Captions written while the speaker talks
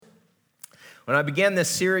When I began this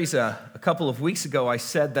series a couple of weeks ago, I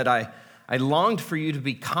said that I longed for you to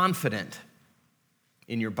be confident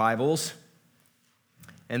in your Bibles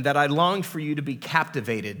and that I longed for you to be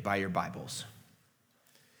captivated by your Bibles.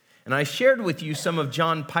 And I shared with you some of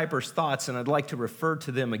John Piper's thoughts, and I'd like to refer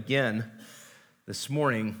to them again this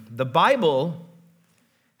morning. The Bible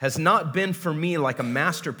has not been for me like a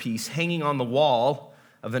masterpiece hanging on the wall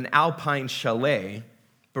of an alpine chalet,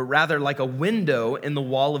 but rather like a window in the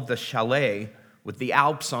wall of the chalet with the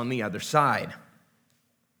Alps on the other side.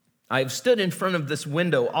 I have stood in front of this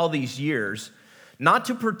window all these years, not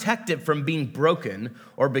to protect it from being broken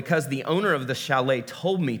or because the owner of the chalet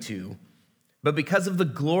told me to, but because of the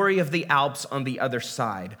glory of the Alps on the other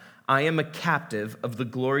side. I am a captive of the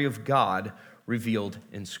glory of God revealed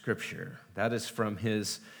in Scripture. That is from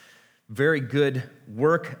his very good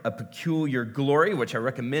work, A Peculiar Glory, which I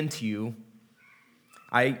recommend to you.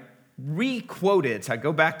 I re-quote it. I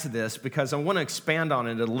go back to this because I want to expand on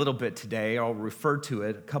it a little bit today. I'll refer to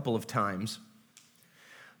it a couple of times.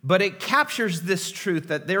 But it captures this truth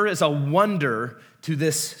that there is a wonder to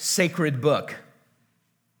this sacred book.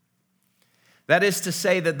 That is to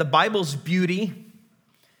say that the Bible's beauty,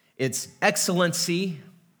 its excellency,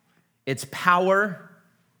 its power,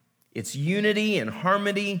 its unity and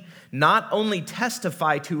harmony not only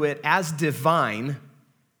testify to it as divine,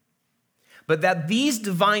 but that these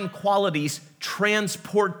divine qualities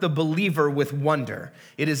transport the believer with wonder.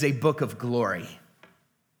 It is a book of glory.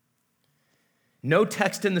 No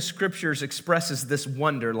text in the Scriptures expresses this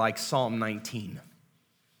wonder like Psalm 19.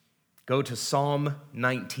 Go to Psalm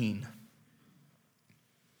 19.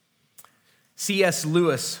 C.S.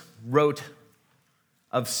 Lewis wrote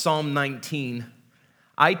of Psalm 19,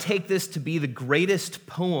 "I take this to be the greatest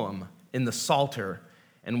poem in the Psalter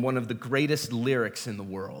and one of the greatest lyrics in the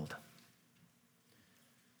world."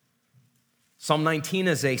 Psalm 19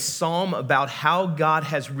 is a psalm about how God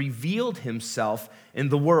has revealed himself in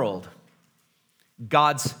the world,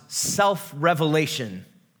 God's self-revelation.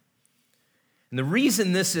 And the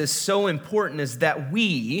reason this is so important is that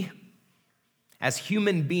we, as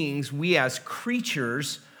human beings, we as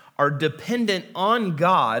creatures, are dependent on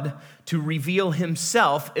God to reveal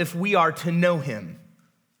himself if we are to know him,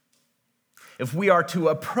 if we are to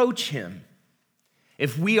approach him,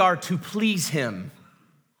 if we are to please him.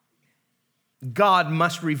 God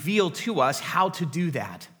must reveal to us how to do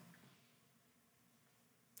that.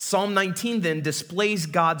 Psalm 19 then displays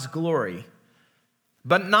God's glory.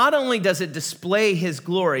 But not only does it display his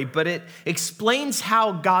glory, but it explains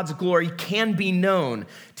how God's glory can be known.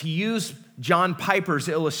 To use John Piper's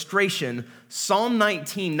illustration, Psalm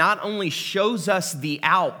 19 not only shows us the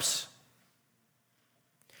Alps,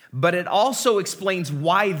 but it also explains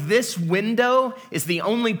why this window is the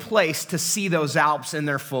only place to see those Alps in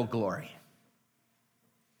their full glory.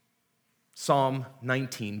 Psalm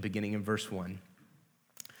 19, beginning in verse 1.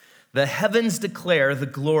 "The heavens declare the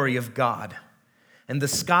glory of God, and the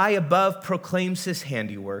sky above proclaims his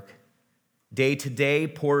handiwork. Day to day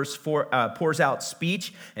pours out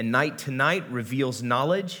speech, and night to night reveals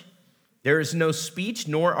knowledge. There is no speech,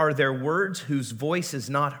 nor are there words whose voice is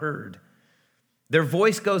not heard. Their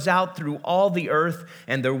voice goes out through all the earth,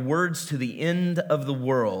 and their words to the end of the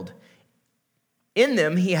world. In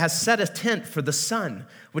them he has set a tent for the sun,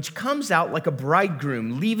 which comes out like a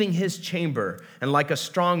bridegroom leaving his chamber, and like a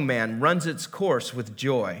strong man runs its course with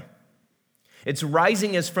joy. Its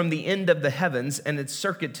rising is from the end of the heavens, and its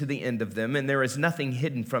circuit to the end of them, and there is nothing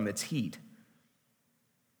hidden from its heat.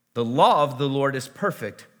 The law of the Lord is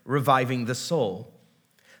perfect, reviving the soul.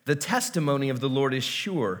 The testimony of the Lord is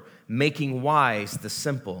sure, making wise the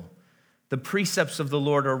simple. The precepts of the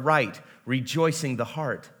Lord are right, rejoicing the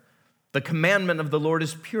heart. The commandment of the Lord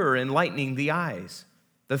is pure, enlightening the eyes.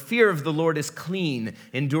 The fear of the Lord is clean,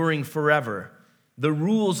 enduring forever. The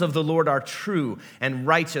rules of the Lord are true and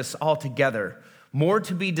righteous altogether. More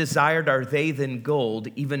to be desired are they than gold,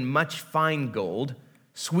 even much fine gold,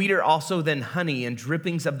 sweeter also than honey and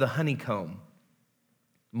drippings of the honeycomb.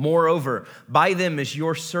 Moreover, by them is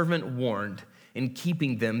your servant warned. In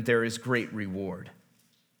keeping them there is great reward.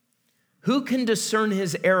 Who can discern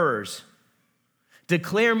his errors?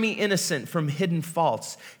 Declare me innocent from hidden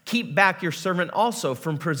faults. Keep back your servant also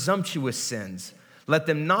from presumptuous sins. Let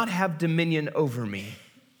them not have dominion over me.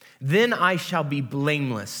 Then I shall be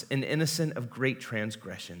blameless and innocent of great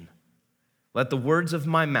transgression. Let the words of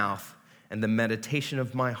my mouth and the meditation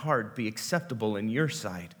of my heart be acceptable in your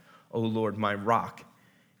sight, O Lord, my rock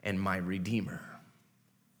and my redeemer."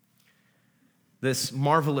 This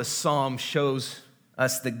marvelous psalm shows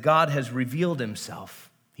us that God has revealed himself.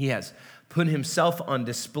 He has put himself on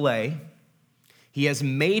display. He has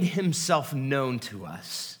made himself known to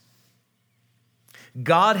us.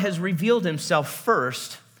 God has revealed himself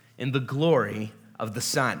first in the glory of the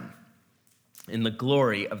Son. In the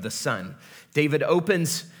glory of the Son. David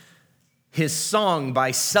opens his song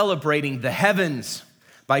by celebrating the heavens,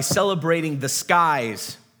 by celebrating the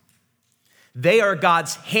skies. They are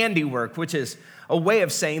God's handiwork, which is a way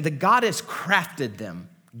of saying that God has crafted them.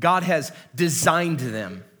 God has designed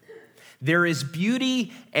them. There is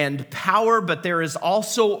beauty and power, but there is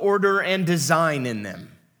also order and design in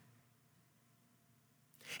them.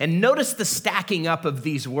 And notice the stacking up of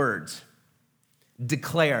these words.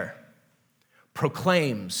 Declare,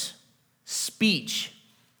 proclaims, speech,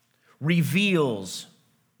 reveals,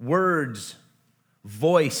 words,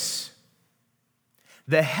 voice.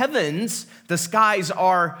 The heavens, the skies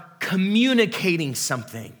are communicating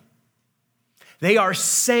something. They are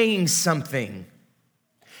saying something.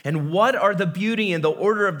 And what are the beauty and the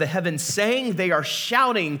order of the heavens saying? They are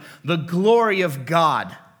shouting the glory of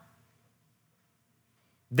God.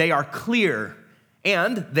 They are clear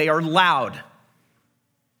and they are loud.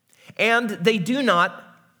 And they do not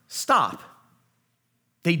stop.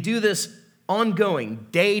 They do this ongoing,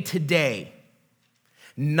 day to day,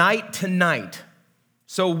 night to night.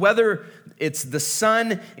 So whether it's the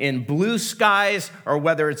sun in blue skies, or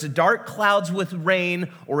whether it's dark clouds with rain,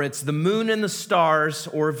 or it's the moon and the stars,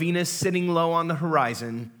 or Venus sitting low on the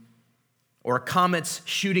horizon, or comets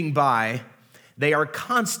shooting by, they are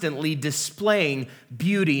constantly displaying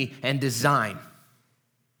beauty and design.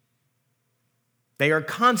 They are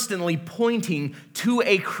constantly pointing to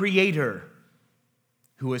a creator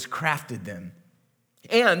who has crafted them.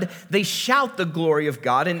 And they shout the glory of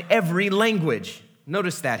God in every language.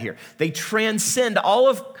 Notice that here. They transcend all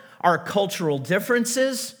of our cultural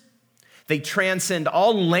differences. They transcend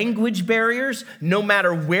all language barriers, no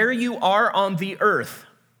matter where you are on the earth.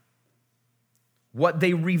 What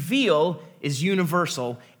they reveal is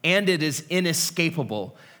universal and it is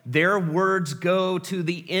inescapable. Their words go to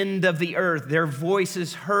the end of the earth. Their voice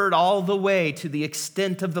is heard all the way to the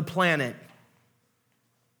extent of the planet.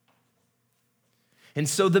 And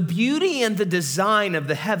so the beauty and the design of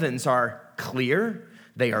the heavens are clear,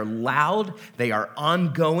 they are loud, they are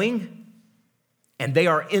ongoing, and they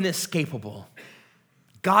are inescapable.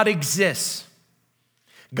 God exists,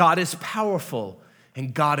 God is powerful,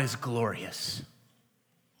 and God is glorious.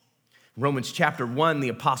 Romans chapter 1, the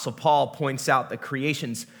Apostle Paul points out that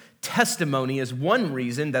creation's testimony is one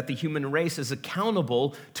reason that the human race is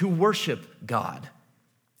accountable to worship God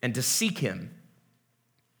and to seek him.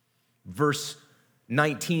 Verse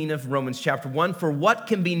 19 of Romans chapter 1, for what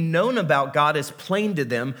can be known about God is plain to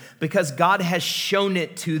them because God has shown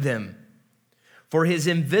it to them. For his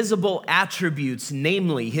invisible attributes,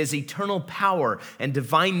 namely his eternal power and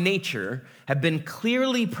divine nature, have been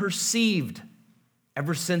clearly perceived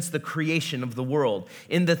ever since the creation of the world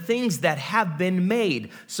in the things that have been made,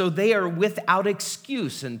 so they are without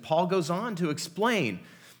excuse. And Paul goes on to explain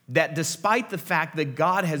that despite the fact that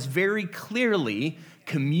God has very clearly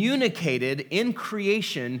communicated in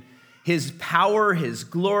creation his power, his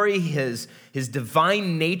glory, his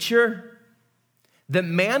divine nature, that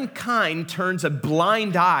mankind turns a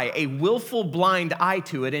blind eye, a willful blind eye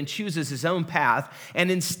to it and chooses his own path, and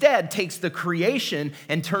instead takes the creation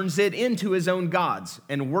and turns it into his own gods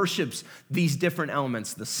and worships these different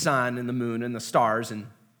elements, the sun and the moon and the stars and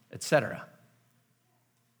etc.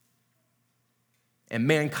 And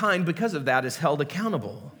mankind, because of that, is held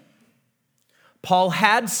accountable. Paul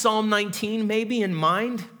had Psalm 19 maybe in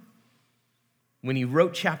mind when he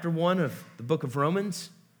wrote chapter 1 of the book of Romans.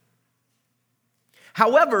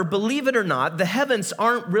 However, believe it or not, the heavens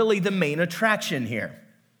aren't really the main attraction here.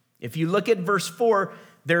 If you look at verse 4,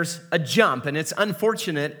 there's a jump, and it's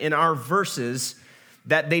unfortunate in our verses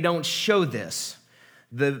that they don't show this.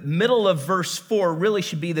 The middle of verse 4 really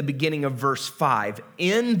should be the beginning of verse 5.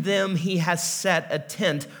 In them he has set a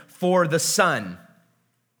tent for the sun.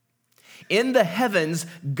 In the heavens,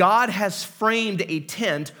 God has framed a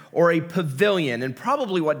tent or a pavilion. And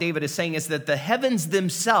probably what David is saying is that the heavens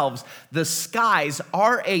themselves, the skies,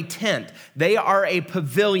 are a tent. They are a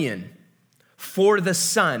pavilion for the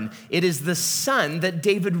sun. It is the sun that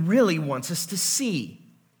David really wants us to see.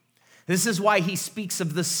 This is why he speaks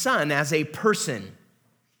of the sun as a person.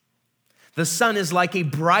 The sun is like a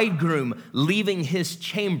bridegroom leaving his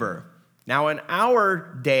chamber. Now, in our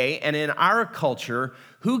day and in our culture,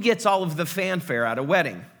 who gets all of the fanfare at a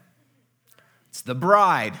wedding? It's the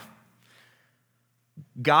bride.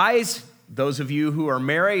 Guys, those of you who are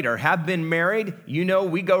married or have been married, you know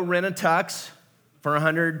we go rent a tux for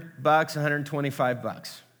 $100,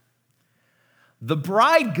 $125. The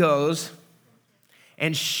bride goes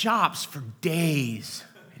and shops for days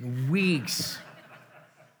and weeks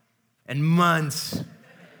and months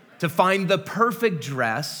to find the perfect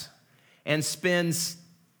dress and spends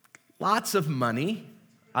lots of money,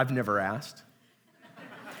 I've never asked,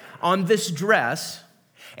 on this dress.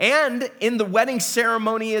 And in the wedding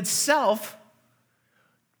ceremony itself,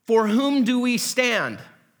 for whom do we stand?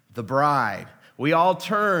 The bride. We all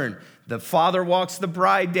turn. The father walks the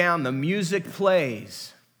bride down. The music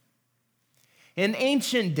plays. In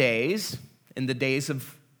ancient days, in the days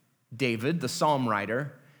of David, the psalm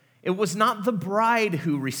writer, it was not the bride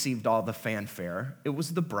who received all the fanfare. It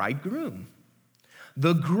was the bridegroom.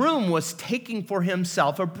 The groom was taking for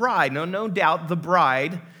himself a bride. No doubt the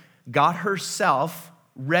bride got herself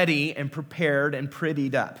ready and prepared and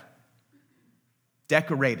prettied up,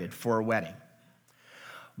 decorated for a wedding.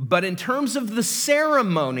 But in terms of the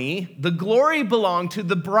ceremony, the glory belonged to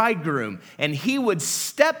the bridegroom, and he would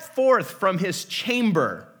step forth from his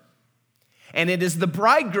chamber. And it is the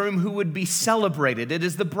bridegroom who would be celebrated. It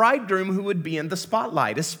is the bridegroom who would be in the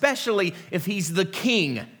spotlight, especially if he's the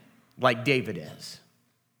king, like David is.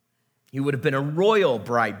 He would have been a royal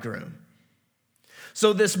bridegroom.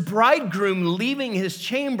 So this bridegroom leaving his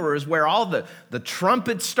chamber is where all the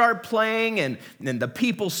trumpets start playing and the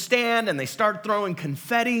people stand and they start throwing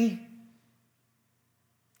confetti.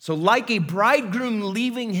 So like a bridegroom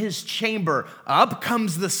leaving his chamber, up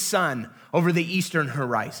comes the sun over the eastern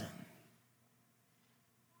horizon.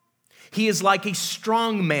 He is like a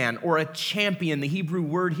strong man or a champion. The Hebrew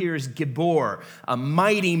word here is gibor, a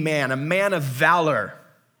mighty man, a man of valor.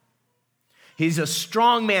 He's a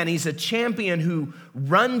strong man. He's a champion who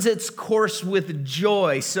runs its course with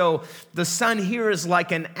joy. So the sun here is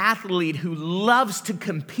like an athlete who loves to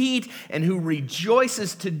compete and who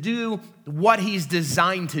rejoices to do what he's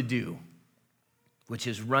designed to do, which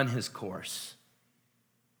is run his course.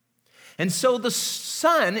 And so the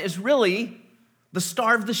sun is really the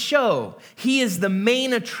star of the show. He is the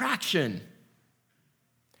main attraction.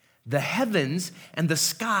 The heavens and the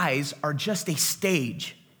skies are just a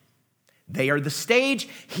stage. They are the stage.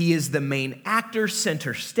 He is the main actor,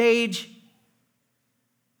 center stage.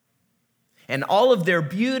 And all of their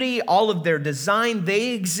beauty, all of their design, they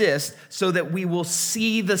exist so that we will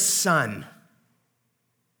see the sun.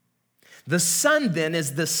 The sun then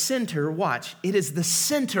is the center, watch, it is the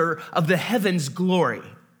center of the heavens' glory.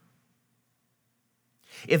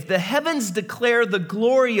 If the heavens declare the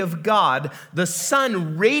glory of God, the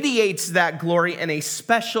sun radiates that glory in a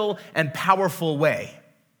special and powerful way.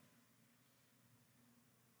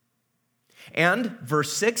 And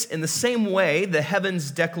verse 6, in the same way, the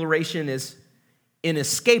heavens' declaration is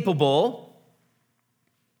inescapable.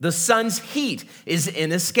 The sun's heat is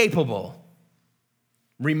inescapable.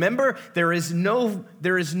 Remember, there is no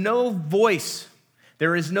voice,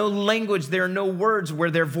 there is no language, there are no words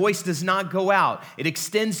where their voice does not go out. It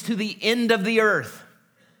extends to the end of the earth.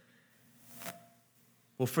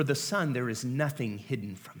 Well, for the sun, there is nothing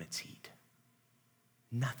hidden from its heat.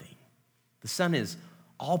 Nothing. The sun is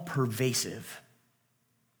all pervasive.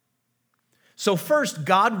 So first,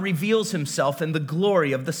 God reveals himself in the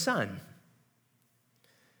glory of the sun.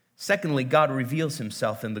 Secondly, God reveals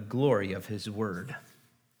himself in the glory of his word.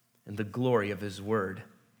 In the glory of his word.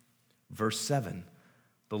 Verse 7,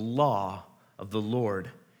 the law of the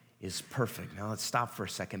Lord is perfect. Now let's stop for a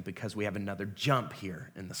second because we have another jump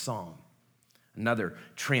here in the psalm. Another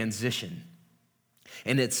transition.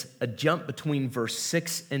 And it's a jump between verse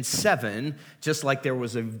 6 and 7, just like there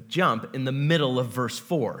was a jump in the middle of verse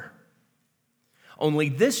 4. Only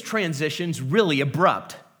this transition's really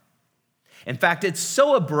abrupt. In fact, it's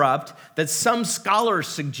so abrupt that some scholars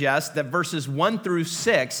suggest that verses 1 through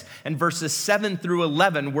 6 and verses 7 through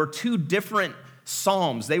 11 were two different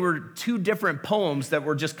psalms. They were two different poems that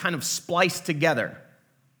were just kind of spliced together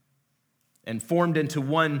and formed into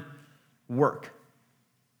one work.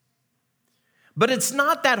 But it's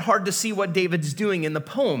not that hard to see what David's doing in the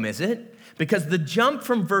poem, is it? Because the jump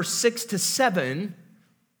from verse 6 to 7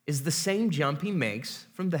 is the same jump he makes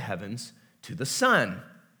from the heavens to the sun.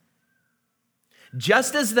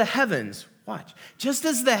 Just as the heavens, watch, just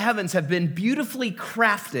as the heavens have been beautifully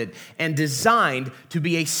crafted and designed to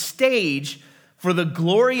be a stage for the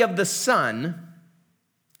glory of the sun,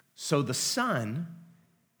 so the sun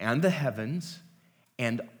and the heavens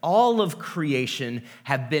and all of creation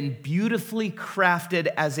have been beautifully crafted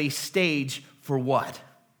as a stage for what?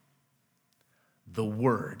 The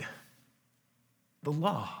word, the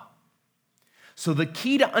law. So the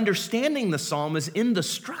key to understanding the psalm is in the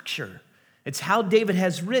structure. It's how David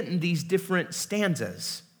has written these different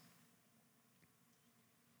stanzas.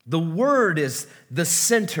 The word is the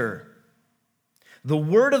center. The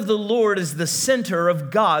word of the Lord is the center of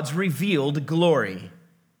God's revealed glory.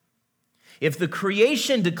 If the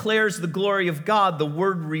creation declares the glory of God, the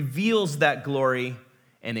Word reveals that glory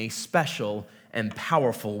in a special and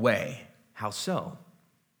powerful way. How so?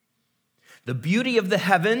 The beauty of the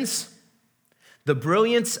heavens, the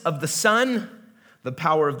brilliance of the sun, the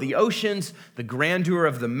power of the oceans, the grandeur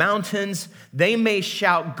of the mountains, they may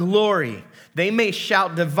shout glory. They may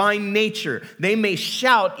shout divine nature. They may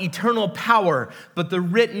shout eternal power, but the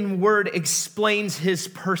written word explains his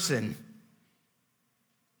person.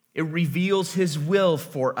 It reveals his will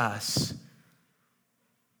for us.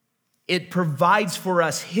 It provides for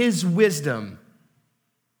us his wisdom.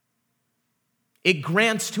 It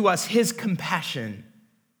grants to us his compassion.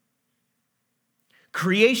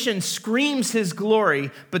 Creation screams his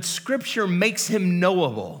glory, but Scripture makes him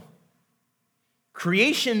knowable.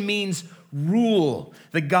 Creation means rule,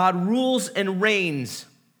 that God rules and reigns.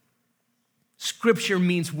 Scripture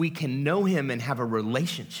means we can know him and have a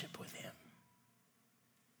relationship with him.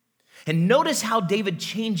 And notice how David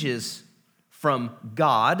changes from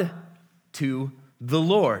God to the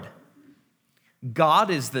Lord. God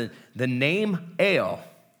is the name El.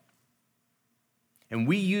 And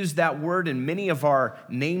we use that word in many of our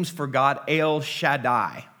names for God, El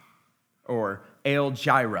Shaddai or El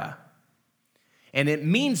Jireh. And it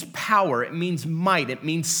means power, it means might, it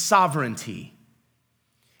means sovereignty.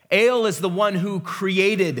 El is the one who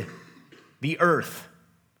created the earth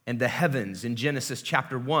and the heavens in Genesis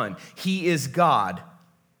chapter 1. He is God.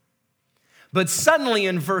 But suddenly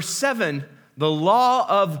in verse 7, the law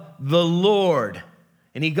of the Lord,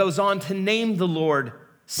 and he goes on to name the Lord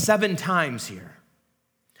 7 times here.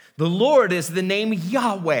 The Lord is the name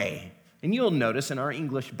Yahweh. And you'll notice in our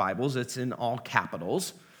English Bibles, it's in all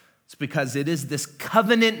capitals. It's because it is this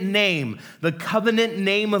covenant name, the covenant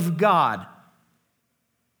name of God.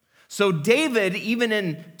 So David, even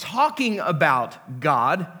in talking about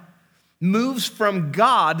God, moves from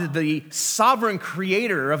God, the sovereign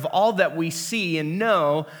creator of all that we see and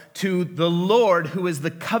know, to the Lord, who is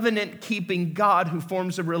the covenant-keeping God who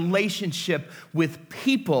forms a relationship with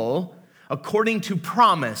people according to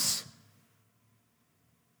promise.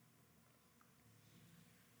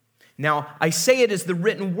 Now, I say it as the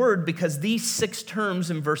written word because these 6 terms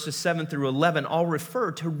in verses 7 through 11 all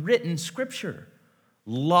refer to written scripture.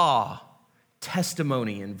 Law,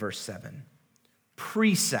 testimony in verse 7,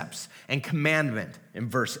 precepts and commandment in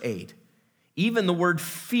verse 8. Even the word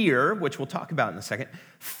fear, which we'll talk about in a second,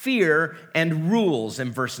 fear and rules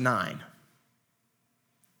in verse 9.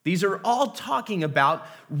 These are all talking about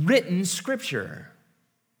written scripture.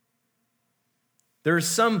 There's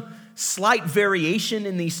some slight variation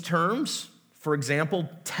in these terms. For example,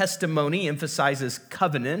 testimony emphasizes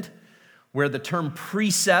covenant, where the term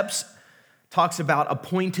precepts talks about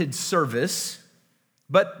appointed service,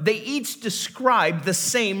 but they each describe the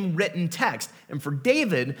same written text. And for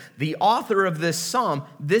David, the author of this psalm,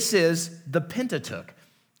 this is the Pentateuch.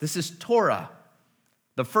 This is Torah.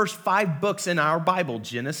 The first 5 books in our Bible,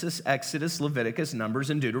 Genesis, Exodus, Leviticus, Numbers,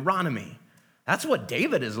 and Deuteronomy. That's what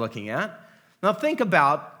David is looking at. Now think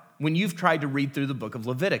about when you've tried to read through the book of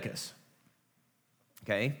Leviticus.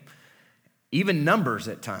 Okay? Even Numbers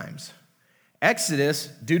at times. Exodus,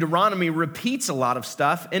 Deuteronomy repeats a lot of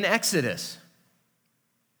stuff in Exodus.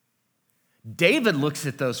 David looks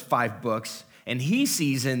at those 5 books and he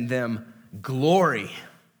sees in them glory.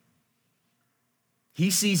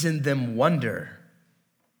 He sees in them wonder.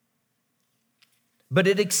 But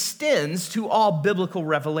it extends to all biblical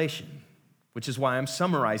revelation, which is why I'm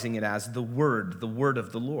summarizing it as the word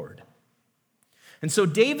of the Lord. And so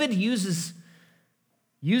David uses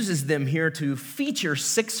them here to feature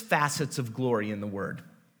 6 facets of glory in the word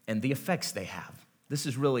and the effects they have. This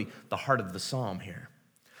is really the heart of the psalm here.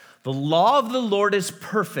 The law of the Lord is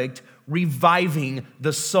perfect, reviving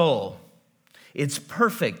the soul. It's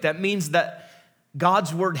perfect. That means that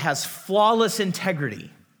God's word has flawless integrity.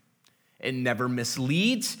 It never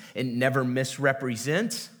misleads. It never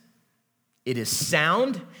misrepresents. It is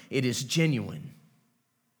sound. It is genuine.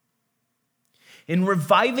 In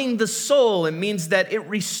reviving the soul, it means that it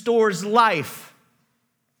restores life.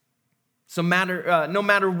 So no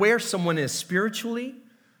matter where someone is spiritually,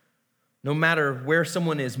 no matter where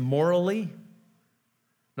someone is morally,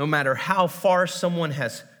 no matter how far someone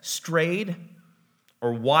has strayed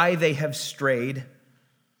or why they have strayed,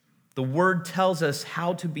 the word tells us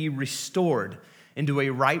how to be restored into a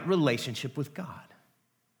right relationship with God.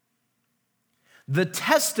 The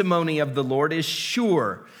testimony of the Lord is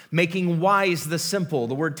sure, making wise the simple.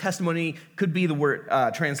 The word testimony could be the word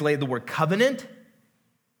translated the word covenant.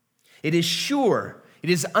 It is sure. It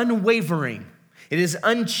is unwavering. It is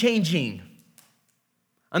unchanging.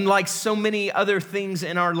 Unlike so many other things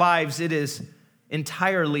in our lives, it is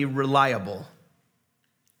entirely reliable.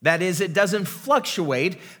 That is, it doesn't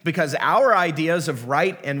fluctuate because our ideas of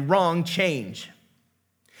right and wrong change.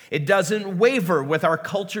 It doesn't waver with our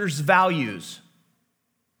culture's values.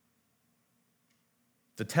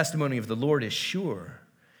 The testimony of the Lord is sure,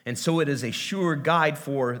 and so it is a sure guide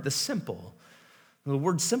for the simple. The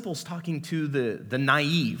word simple is talking to the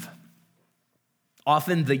naive,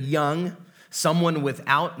 often the young, someone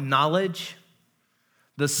without knowledge.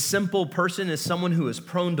 The simple person is someone who is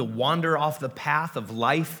prone to wander off the path of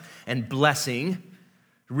life and blessing. It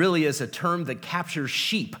really is a term that captures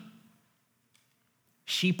sheep.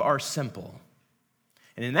 Sheep are simple.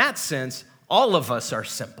 And in that sense, all of us are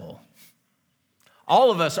simple.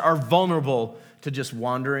 All of us are vulnerable to just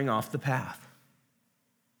wandering off the path.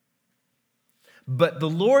 But the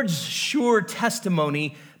Lord's sure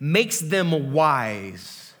testimony makes them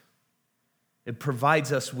wise. It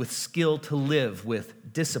provides us with skill to live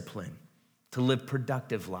with discipline, to live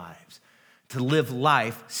productive lives, to live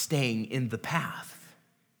life staying in the path.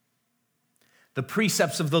 The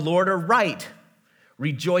precepts of the Lord are right,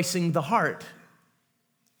 rejoicing the heart.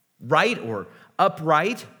 Right or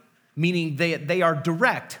upright, meaning they are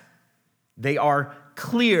direct, they are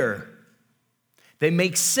clear, they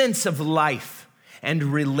make sense of life and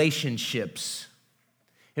relationships.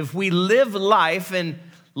 If we live life and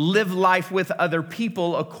live life with other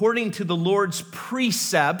people according to the Lord's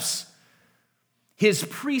precepts, His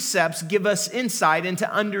precepts give us insight into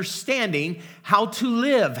understanding how to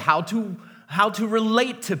live, how to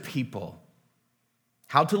relate to people,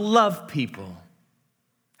 how to love people,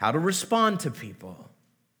 how to respond to people.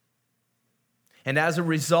 And as a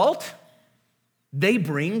result, they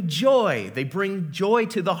bring joy. They bring joy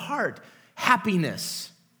to the heart,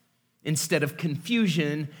 happiness, instead of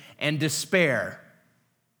confusion and despair.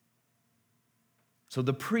 So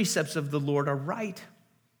the precepts of the Lord are right,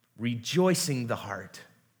 rejoicing the heart.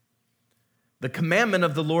 The commandment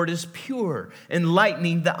of the Lord is pure,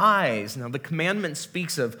 enlightening the eyes. Now, the commandment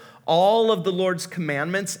speaks of all of the Lord's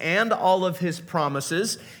commandments and all of His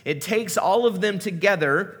promises. It takes all of them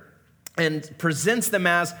together and presents them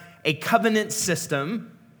as a covenant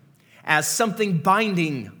system, as something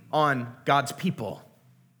binding on God's people.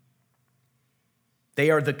 They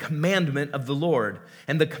are the commandment of the Lord.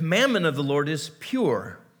 And the commandment of the Lord is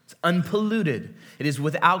pure. It's unpolluted. It is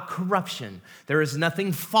without corruption. There is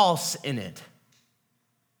nothing false in it.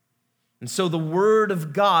 And so the word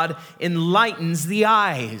of God enlightens the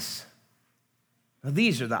eyes. Now,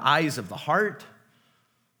 these are the eyes of the heart.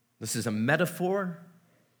 This is a metaphor.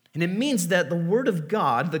 And it means that the word of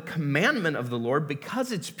God, the commandment of the Lord,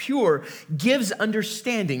 because it's pure, gives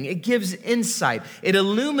understanding. It gives insight. It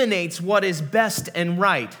illuminates what is best and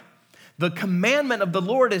right. The commandment of the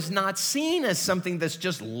Lord is not seen as something that's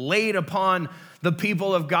just laid upon the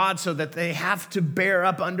people of God so that they have to bear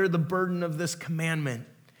up under the burden of this commandment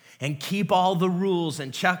and keep all the rules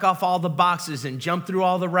and check off all the boxes and jump through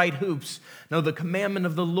all the right hoops. No, the commandment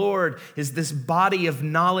of the Lord is this body of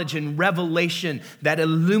knowledge and revelation that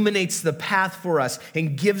illuminates the path for us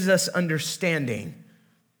and gives us understanding.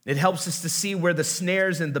 It helps us to see where the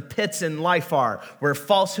snares and the pits in life are, where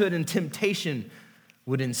falsehood and temptation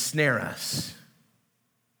would ensnare us.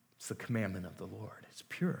 It's the commandment of the Lord. It's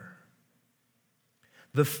pure.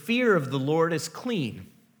 The fear of the Lord is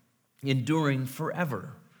clean, enduring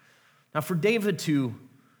forever. Now, for David to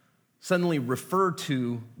suddenly refer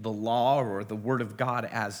to the law or the word of God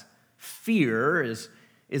as fear is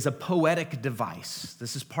a poetic device.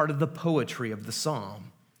 This is part of the poetry of the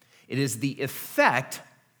psalm. It is the effect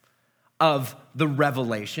of the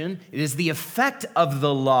revelation. It is the effect of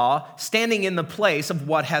the law standing in the place of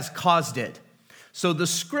what has caused it. So the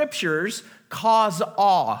scriptures cause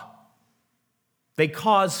awe. They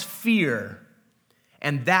cause fear.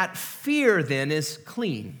 And that fear then is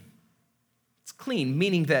clean. Clean,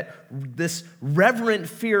 meaning that this reverent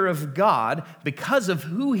fear of God, because of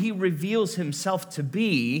who He reveals Himself to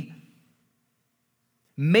be,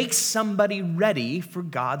 makes somebody ready for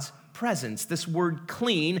God's presence. This word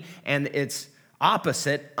clean and its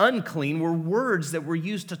opposite, unclean, were words that were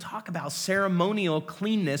used to talk about ceremonial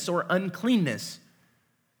cleanness or uncleanness.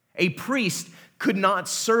 A priest could not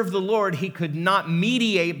serve the Lord. He could not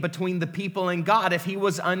mediate between the people and God if he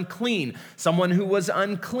was unclean. Someone who was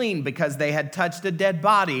unclean because they had touched a dead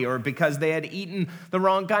body or because they had eaten the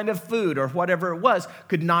wrong kind of food or whatever it was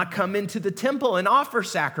could not come into the temple and offer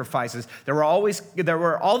sacrifices. There were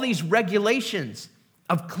all these regulations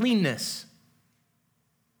of cleanness.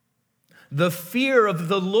 The fear of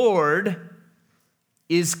the Lord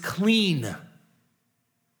is clean.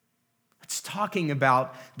 It's talking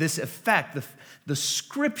about this effect. The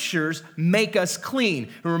scriptures make us clean.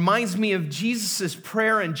 It reminds me of Jesus'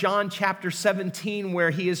 prayer in John chapter 17, where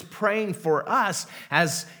he is praying for us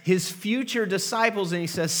as his future disciples, and he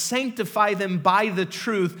says, sanctify them by the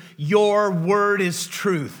truth. Your word is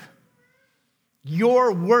truth.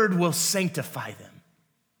 Your word will sanctify them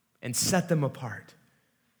and set them apart.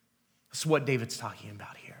 That's what David's talking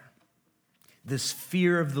about here. This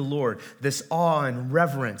fear of the Lord, this awe and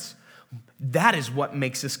reverence, that is what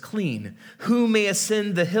makes us clean. Who may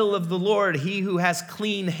ascend the hill of the Lord? He who has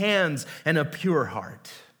clean hands and a pure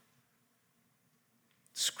heart.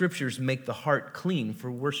 Scriptures make the heart clean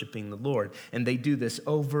for worshiping the Lord, and they do this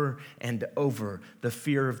over and over. The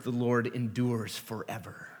fear of the Lord endures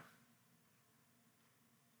forever.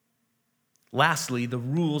 Lastly, the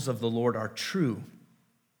rules of the Lord are true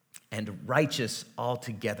and righteous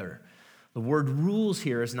altogether. The word rules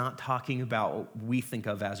here is not talking about what we think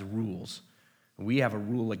of as rules. We have a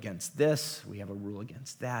rule against this, we have a rule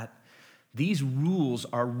against that. These rules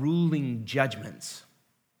are ruling judgments.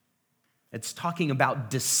 It's talking about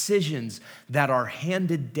decisions that are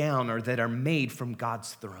handed down or that are made from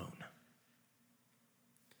God's throne.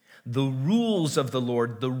 The rules of the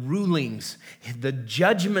Lord, the rulings, the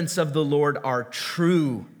judgments of the Lord are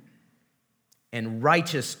true and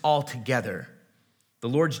righteous altogether. The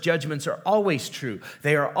Lord's judgments are always true.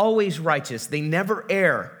 They are always righteous. They never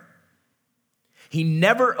err. He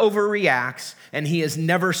never overreacts, and he is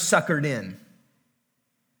never suckered in.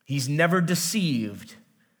 He's never deceived.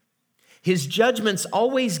 His judgments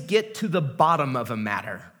always get to the bottom of a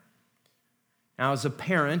matter. Now, as a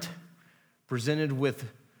parent, presented with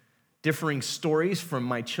differing stories from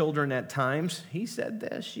my children at times, he said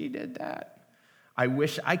this, she did that. I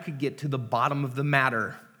wish I could get to the bottom of the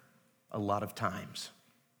matter a lot of times.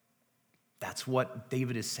 That's what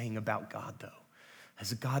David is saying about God, though.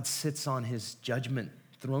 As God sits on his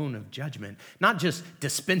throne of judgment, not just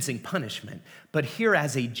dispensing punishment, but here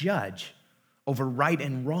as a judge over right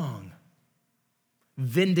and wrong,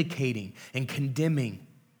 vindicating and condemning,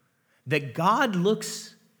 that God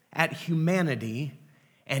looks at humanity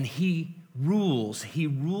and he rules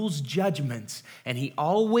judgments, and he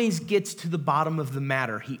always gets to the bottom of the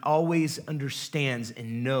matter. He always understands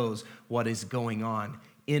and knows what is going on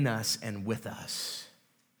in us and with us.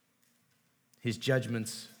 His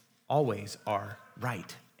judgments always are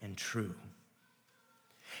right and true.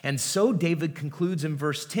 And so David concludes in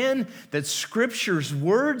verse 10 that Scripture's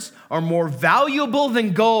words are more valuable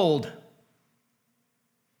than gold,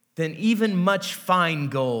 than even much fine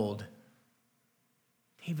gold.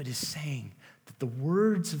 David is saying that the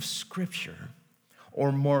words of Scripture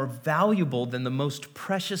are more valuable than the most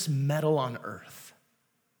precious metal on earth.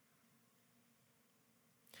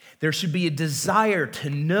 There should be a desire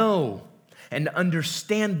to know and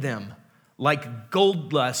understand them like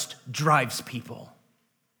gold lust drives people.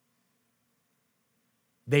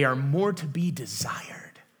 They are more to be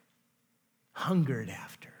desired, hungered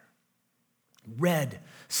after, read,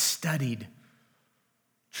 studied,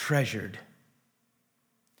 treasured.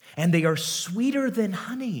 And they are sweeter than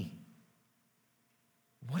honey.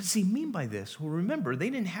 What does he mean by this? Well, remember, they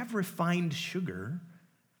didn't have refined sugar.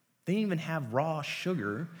 They didn't even have raw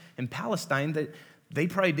sugar. In Palestine, they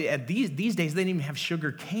probably did. These days, they didn't even have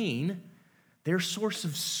sugar cane. Their source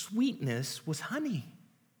of sweetness was honey.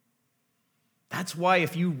 That's why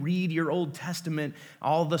if you read your Old Testament,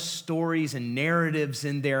 all the stories and narratives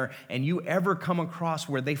in there, and you ever come across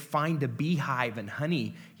where they find a beehive and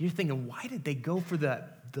honey, you're thinking, why did they go for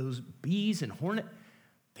those bees and hornet?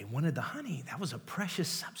 They wanted the honey. That was a precious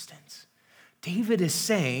substance. David is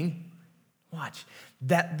saying, watch,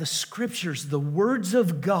 that the Scriptures, the words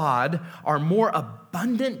of God, are more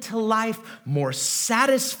abundant to life, more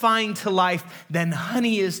satisfying to life than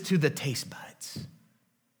honey is to the taste buds.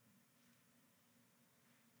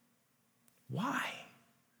 Why?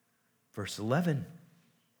 Verse 11,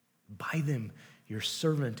 by them your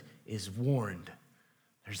servant is warned.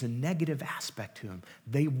 There's a negative aspect to them.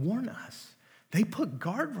 They warn us. They put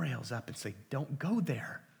guardrails up and say, don't go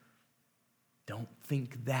there. Don't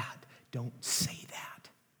think that. Don't say that.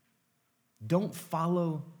 Don't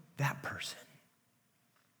follow that person.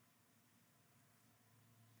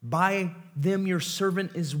 By them your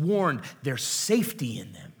servant is warned. There's safety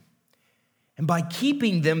in them. And by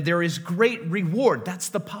keeping them, there is great reward. That's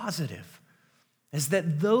the positive. Is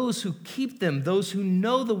that those who keep them, those who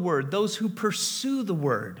know the word, those who pursue the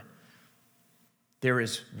word, there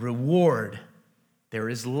is reward. There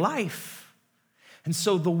is life. And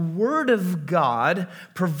so the word of God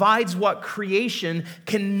provides what creation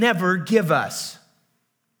can never give us.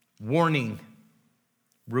 Warning,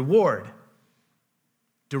 reward,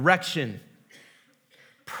 direction,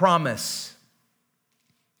 promise.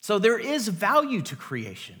 So there is value to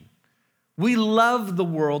creation. We love the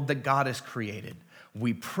world that God has created.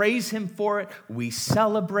 We praise him for it. We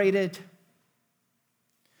celebrate it.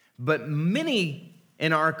 But many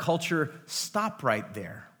in our culture stop right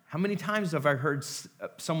there. How many times have I heard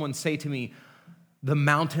someone say to me, "The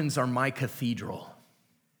mountains are my cathedral"?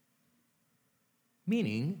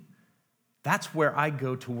 Meaning, that's where I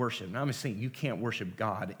go to worship. Now, I'm saying you can't worship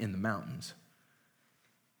God in the mountains.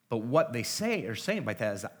 But what they are saying by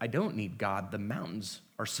that is, I don't need God. The mountains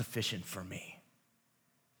are sufficient for me.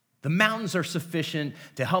 The mountains are sufficient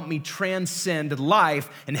to help me transcend life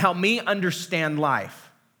and help me understand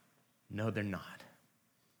life. No, they're not.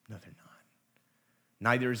 No, they're not.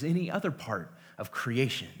 Neither is any other part of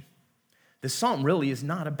creation. This psalm really is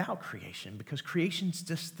not about creation because creation's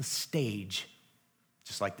just the stage,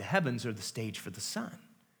 just like the heavens are the stage for the sun.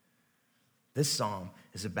 This psalm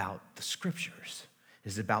is about the scriptures,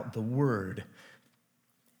 is about the word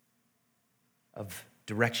of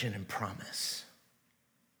direction and promise.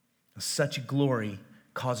 Such glory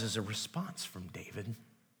causes a response from David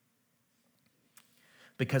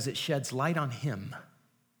because it sheds light on him.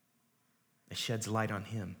 It sheds light on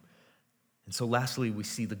him. And so lastly, we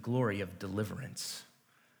see the glory of deliverance.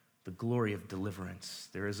 The glory of deliverance.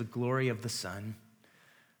 There is a glory of the Son.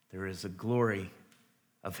 There is a glory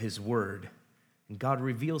of his word. And God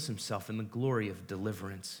reveals himself in the glory of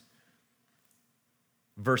deliverance.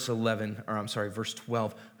 Verse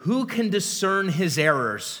 12. Who can discern his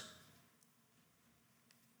errors?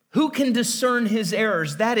 Who can discern his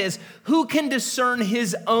errors? That is, who can discern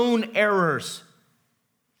his own errors?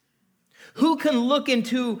 Who can look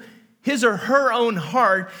into his or her own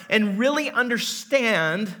heart and really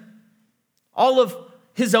understand all of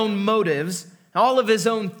his own motives, all of his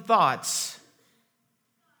own thoughts?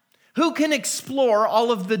 Who can explore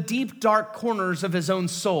all of the deep, dark corners of his own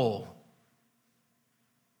soul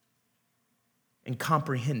and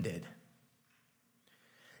comprehend it?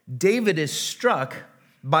 David is struck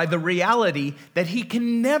by the reality that he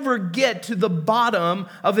can never get to the bottom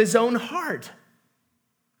of his own heart.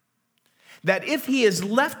 That if he is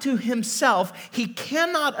left to himself, he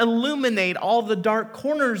cannot illuminate all the dark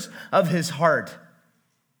corners of his heart.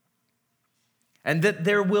 And that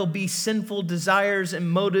there will be sinful desires and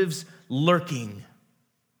motives lurking.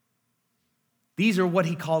 These are what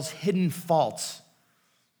he calls hidden faults.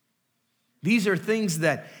 These are things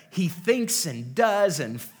that he thinks and does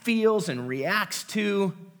and feels and reacts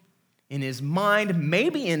to in his mind,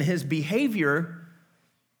 maybe in his behavior,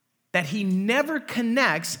 that he never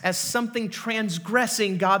connects as something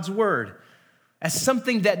transgressing God's word, as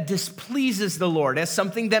something that displeases the Lord, as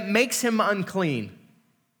something that makes him unclean.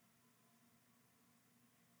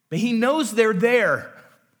 But he knows they're there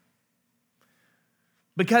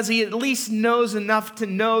because he at least knows enough to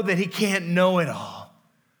know that he can't know it all.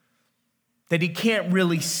 That he can't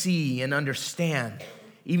really see and understand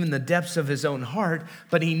even the depths of his own heart,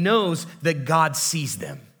 but he knows that God sees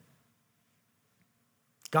them.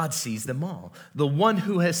 God sees them all. The one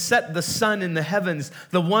who has set the sun in the heavens,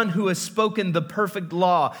 the one who has spoken the perfect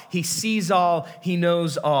law, he sees all, he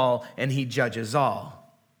knows all, and he judges all.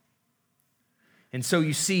 And so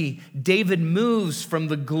you see, David moves from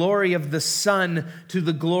the glory of the Son to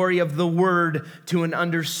the glory of the Word to an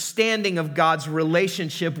understanding of God's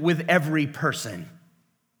relationship with every person.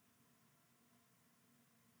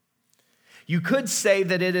 You could say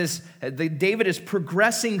that David is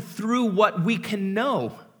progressing through what we can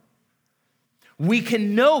know. We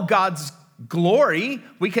can know God's glory.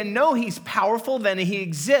 We can know he's powerful, that he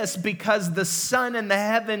exists because the sun and the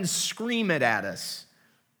heavens scream it at us.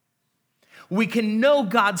 We can know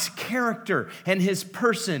God's character and his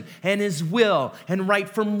person and his will and right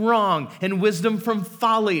from wrong and wisdom from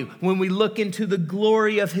folly when we look into the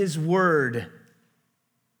glory of his word.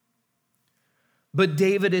 But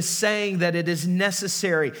David is saying that it is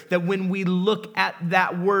necessary that when we look at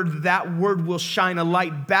that word will shine a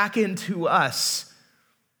light back into us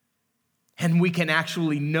and we can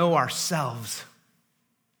actually know ourselves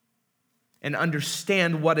and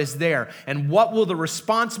understand what is there. And what will the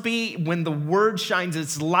response be when the word shines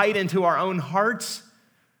its light into our own hearts?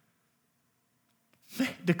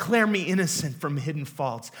 Declare me innocent from hidden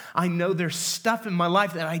faults. I know there's stuff in my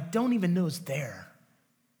life that I don't even know is there.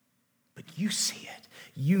 But you see it.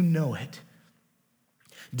 You know it.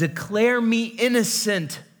 Declare me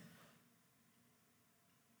innocent.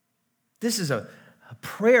 This is a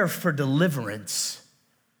prayer for deliverance.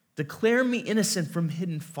 Declare me innocent from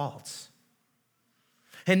hidden faults.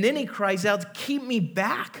 And then he cries out, keep me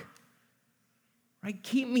back, right?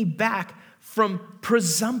 Keep me back from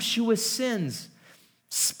presumptuous sins.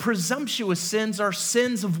 Presumptuous sins are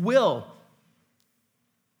sins of will.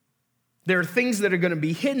 There are things that are going to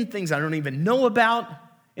be hidden, things I don't even know about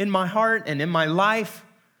in my heart and in my life.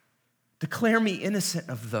 Declare me innocent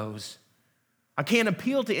of those. I can't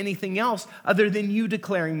appeal to anything else other than you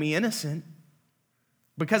declaring me innocent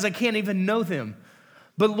because I can't even know them.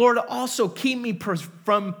 But Lord, also keep me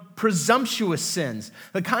from presumptuous sins,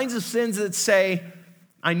 the kinds of sins that say,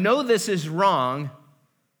 I know this is wrong,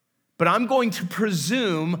 but I'm going to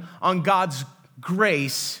presume on God's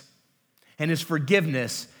grace and his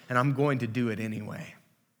forgiveness, and I'm going to do it anyway.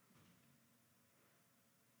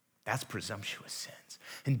 That's presumptuous sins.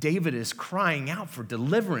 And David is crying out for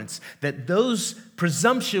deliverance, that those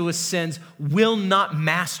presumptuous sins will not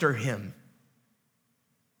master him.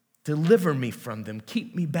 Deliver me from them.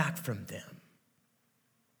 Keep me back from them.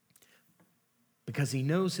 Because he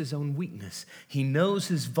knows his own weakness. He knows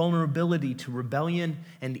his vulnerability to rebellion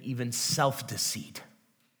and even self-deceit,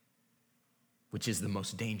 which is the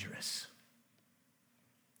most dangerous.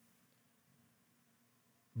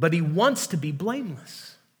 But he wants to be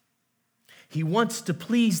blameless. He wants to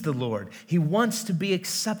please the Lord. He wants to be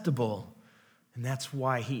acceptable. And that's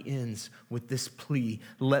why he ends with this plea,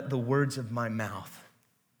 let the words of my mouth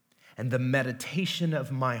and the meditation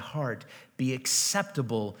of my heart be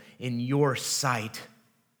acceptable in your sight.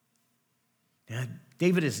 Now,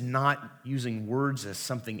 David is not using words as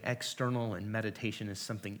something external and meditation as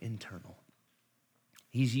something internal.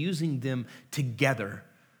 He's using them together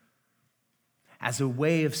as a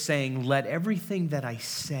way of saying, let everything that I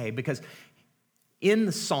say, because in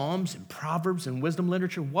the Psalms and Proverbs and wisdom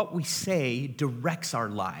literature, what we say directs our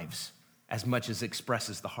lives as much as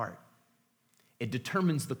expresses the heart. It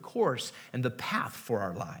determines the course and the path for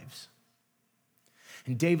our lives.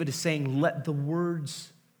 And David is saying, let the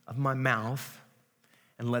words of my mouth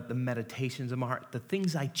and let the meditations of my heart, the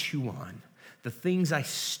things I chew on, the things I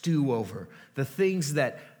stew over, the things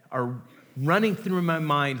that are running through my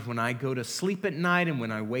mind when I go to sleep at night and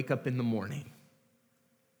when I wake up in the morning,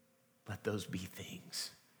 let those be things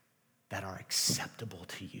that are acceptable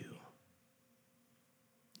to you.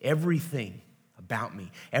 Everything about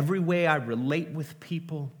me, every way I relate with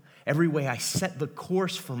people, every way I set the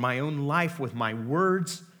course for my own life with my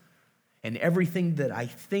words, and everything that I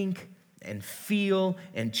think and feel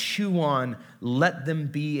and chew on, let them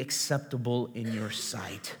be acceptable in your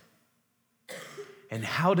sight. And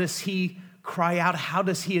how does he cry out? How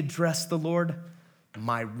does he address the Lord?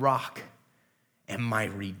 My rock and my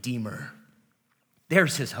redeemer.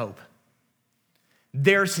 There's his hope.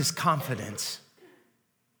 There's his confidence.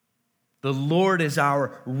 The Lord is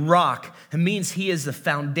our rock. It means he is the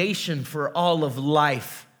foundation for all of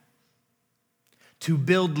life. To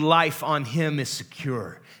build life on him is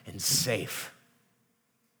secure and safe.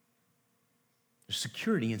 There's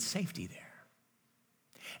security and safety there.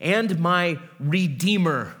 And my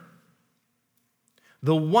redeemer,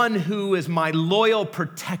 the one who is my loyal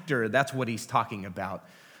protector, that's what he's talking about.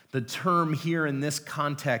 The term here in this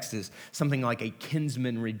context is something like a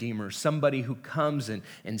kinsman redeemer, somebody who comes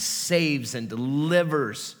and saves and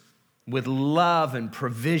delivers with love and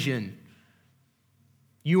provision.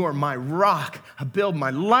 You are my rock. I build my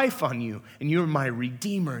life on you, and you are my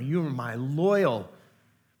redeemer. You are my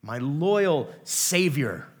loyal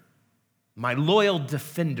savior, my loyal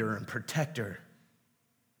defender and protector.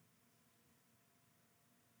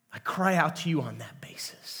 I cry out to you on that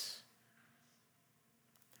basis.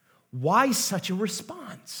 Why such a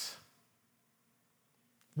response?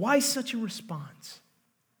 Why such a response?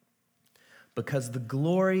 Because the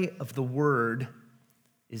glory of the word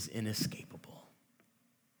is inescapable.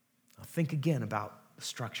 Now think again about the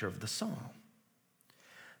structure of the psalm.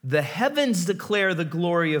 The heavens declare the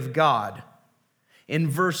glory of God. In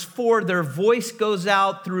verse 4, their voice goes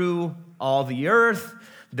out through all the earth,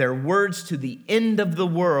 their words to the end of the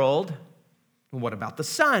world. What about the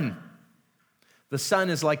sun? The sun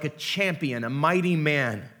is like a champion, a mighty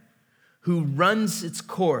man who runs its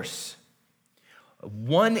course.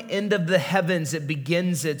 One end of the heavens, it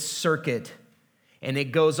begins its circuit, and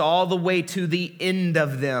it goes all the way to the end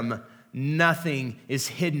of them. Nothing is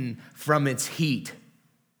hidden from its heat.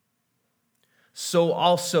 So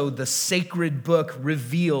also the sacred book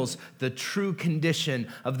reveals the true condition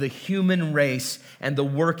of the human race and the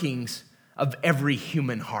workings of every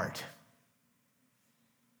human heart.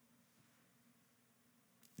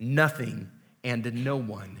 Nothing and no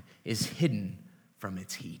one is hidden from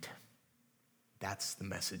its heat. That's the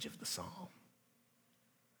message of the psalm.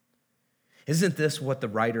 Isn't this what the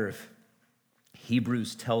writer of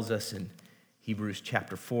Hebrews tells us in Hebrews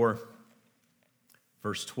chapter 4,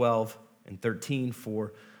 verse 12 and 13?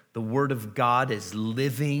 For the word of God is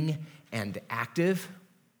living and active.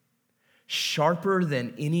 sharper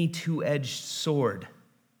than any two-edged sword,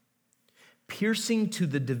 piercing to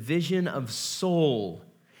the division of soul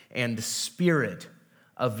and spirit,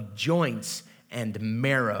 of joints and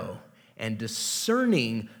marrow, and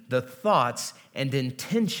discerning the thoughts and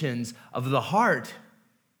intentions of the heart.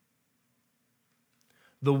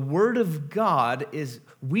 The Word of God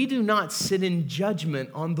we do not sit in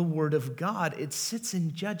judgment on the Word of God. It sits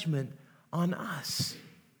in judgment on us.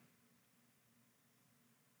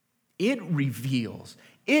 It reveals,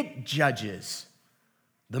 it judges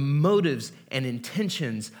the motives and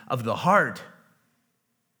intentions of the heart.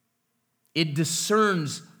 It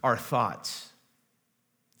discerns our thoughts.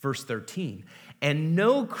 Verse 13, and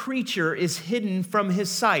no creature is hidden from his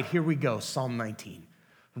sight. Here we go, Psalm 19.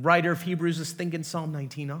 The writer of Hebrews is thinking Psalm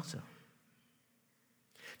 19 also.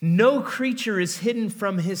 No creature is hidden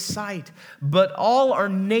from his sight, but all are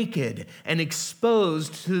naked and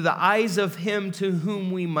exposed to the eyes of him to whom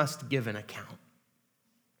we must give an account.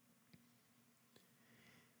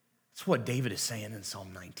 That's what David is saying in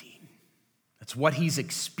Psalm 19. That's what he's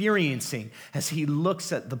experiencing as he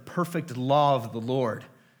looks at the perfect law of the Lord.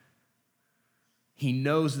 He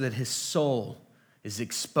knows that his soul is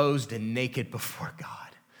exposed and naked before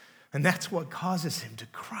God. And that's what causes him to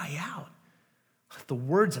cry out. Let the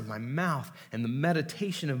words of my mouth and the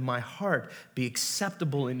meditation of my heart be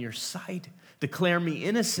acceptable in your sight. Declare me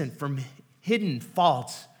innocent from hidden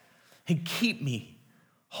faults and keep me,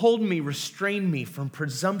 hold me, restrain me from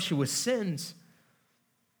presumptuous sins.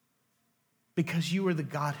 Because you are the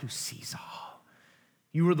God who sees all.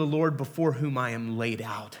 You are the Lord before whom I am laid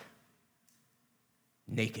out,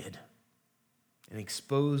 naked and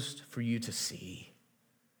exposed for you to see.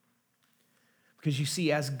 Because you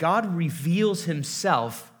see, as God reveals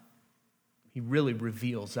himself, he really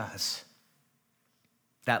reveals us.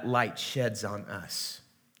 That light sheds on us.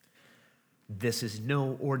 This is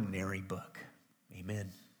no ordinary book. Amen.